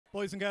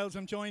Boys and girls,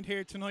 I'm joined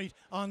here tonight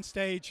on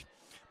stage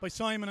by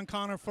Simon and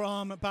Conor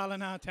from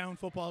Ballina Town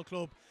Football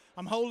Club.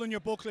 I'm holding your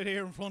booklet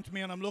here in front of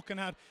me and I'm looking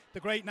at the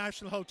Great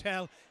National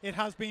Hotel. It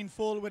has been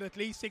full with at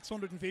least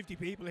 650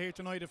 people here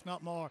tonight, if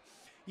not more.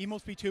 You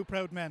must be two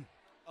proud men.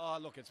 Oh,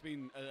 look, it's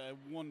been a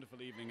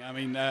wonderful evening. I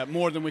mean,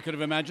 more than we could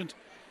have imagined.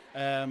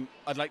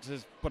 I'd like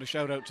to put a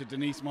shout out to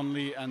Denise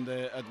Munley and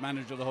the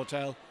manager of the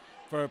hotel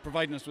for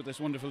providing us with this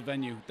wonderful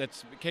venue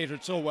that's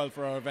catered so well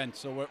for our event.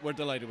 So we're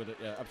delighted with it,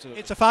 yeah, absolutely.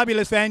 It's a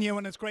fabulous venue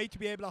and it's great to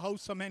be able to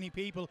host so many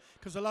people,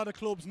 because a lot of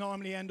clubs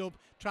normally end up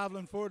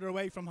travelling further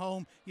away from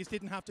home. You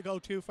didn't have to go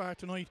too far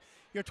tonight.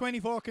 Your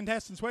 24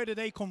 contestants, where did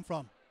they come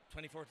from?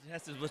 24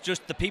 contestants was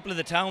just the people of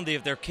the town. They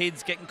have their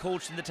kids getting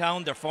coached in the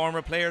town, their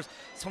former players.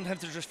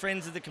 Sometimes they're just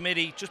friends of the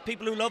committee, just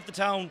people who love the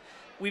town.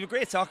 We have a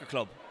great soccer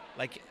club.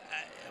 Like,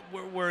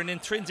 we're an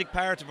intrinsic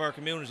part of our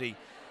community,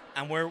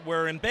 and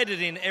we're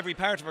embedded in every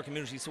part of our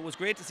community. So it was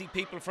great to see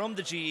people from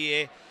the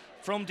GEA,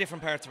 from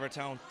different parts of our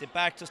town. They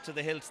backed us to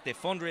the hilt, they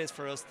fundraised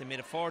for us, they made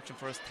a fortune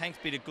for us. Thanks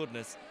be to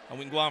goodness, and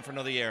we can go on for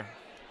another year.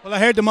 Well, I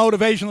heard the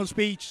motivational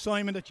speech,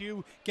 Simon, that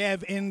you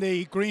gave in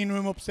the green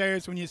room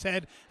upstairs when you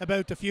said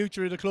about the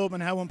future of the club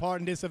and how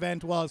important this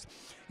event was.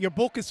 Your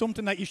book is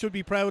something that you should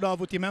be proud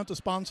of with the amount of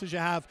sponsors you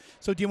have.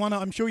 So do you want to,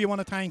 I'm sure you want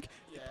to thank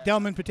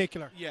them in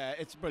particular. Yeah,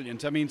 it's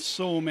brilliant. I mean,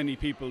 so many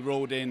people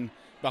rode in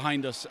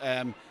behind us.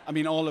 I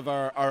mean, all of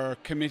our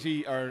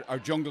committee, our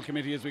jungle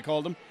committee as we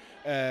call them,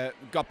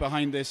 got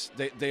behind this.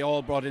 They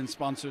all brought in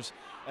sponsors.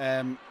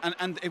 And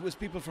it was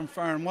people from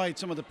far and wide.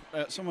 Some of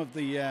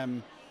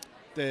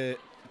the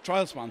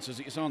trial sponsors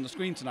that you saw on the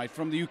screen tonight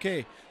from the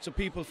UK. So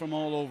people from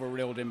all over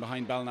rode in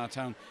behind Ballina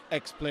Town.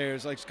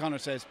 Ex-players, like Conor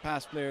says,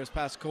 past players,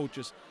 past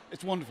coaches.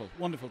 It's wonderful,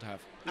 wonderful to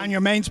have. And your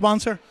main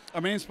sponsor?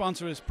 Our main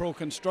sponsor is Pro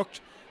Construct,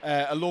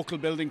 a local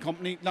building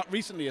company, not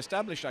recently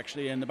established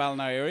actually in the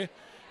Ballina area.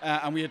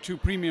 And we had two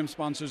premium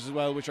sponsors as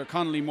well, which are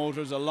Connolly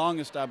Motors, a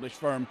long-established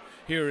firm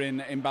here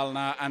in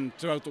Ballina and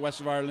throughout the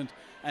west of Ireland,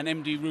 and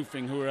MD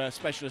Roofing, who are a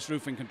specialist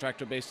roofing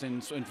contractor based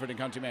in Swinford in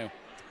County Mayo.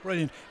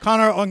 Brilliant.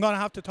 Conor, I'm going to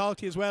have to talk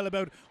to you as well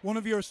about one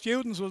of your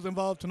students was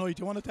involved tonight.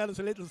 Do you want to tell us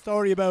a little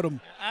story about him?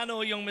 I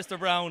know young Mr.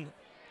 Brown,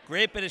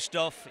 great bit of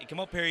stuff. He came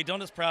up here, he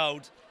done us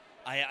proud.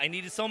 I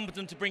needed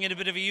something to bring in a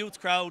bit of a youth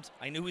crowd.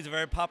 I knew he's a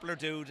very popular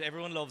dude,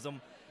 everyone loves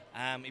him.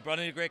 He brought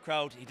in a great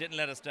crowd, he didn't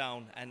let us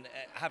down. And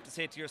I have to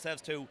say to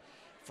yourselves too,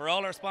 for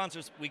all our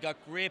sponsors, we got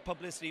great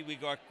publicity, we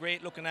got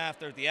great looking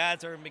after. The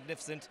ads are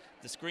magnificent,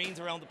 the screens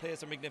around the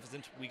place are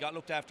magnificent. We got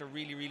looked after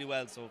really, really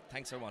well, so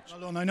thanks so much.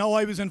 Well done. I know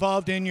I was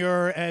involved in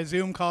your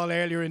Zoom call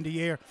earlier in the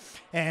year,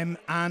 and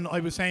I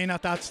was saying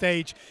at that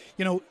stage,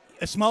 you know,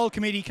 a small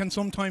committee can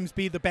sometimes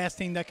be the best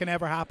thing that can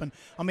ever happen.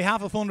 On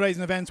behalf of fundraising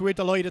events, we're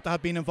delighted to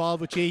have been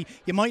involved with you.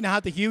 You might not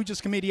have the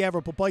hugest committee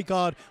ever, but by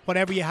God,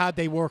 whatever you had,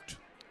 they worked.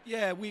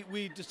 Yeah,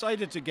 we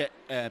decided to get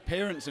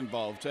parents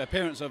involved,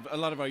 parents of a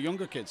lot of our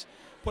younger kids.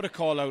 Put a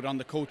call out on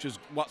the coaches'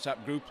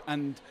 WhatsApp group,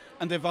 and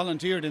they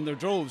volunteered in their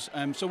droves.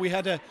 So we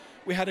had a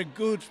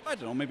good, I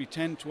don't know, maybe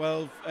 10,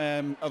 12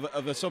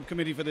 of a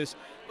subcommittee for this,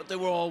 but they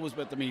were always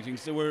at the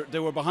meetings. They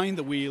were behind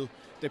the wheel.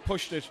 They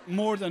pushed it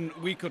more than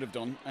we could have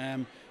done,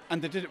 and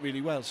they did it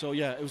really well. So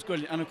yeah, it was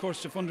good. And of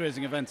course, the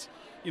fundraising events,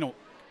 you know,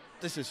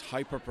 this is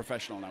hyper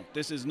professional now.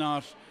 This is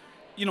not,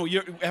 you know,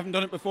 you haven't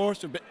done it before,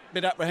 so a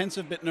bit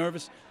apprehensive, a bit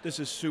nervous. This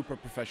is super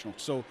professional.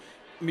 So,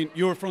 I mean,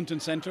 you're front and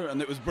centre,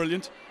 and it was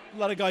brilliant. A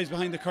lot of guys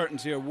behind the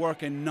curtains here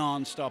working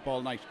non-stop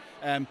all night.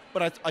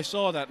 But I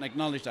saw that and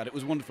acknowledged that. It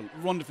was wonderful,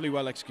 wonderfully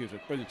well executed.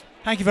 Brilliant.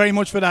 Thank you very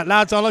much for that.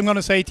 Lads, all I'm going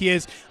to say to you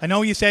is, I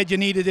know you said you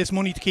needed this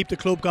money to keep the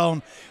club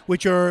going.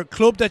 With your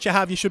club that you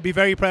have, you should be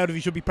very proud of.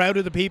 You should be proud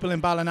of the people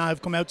in Ballina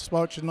who've come out to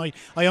support you tonight.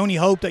 I only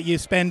hope that you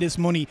spend this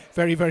money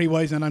very, very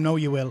wisely, and I know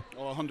you will.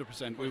 Oh,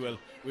 100%. We will.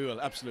 We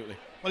will, absolutely.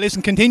 Well,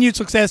 listen, continued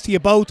success to you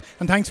both,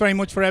 and thanks very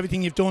much for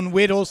everything you've done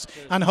with us,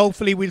 and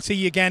hopefully we'll see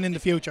you again in the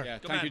future. Yeah,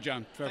 thank you,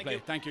 John. Fair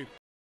play. Thank you.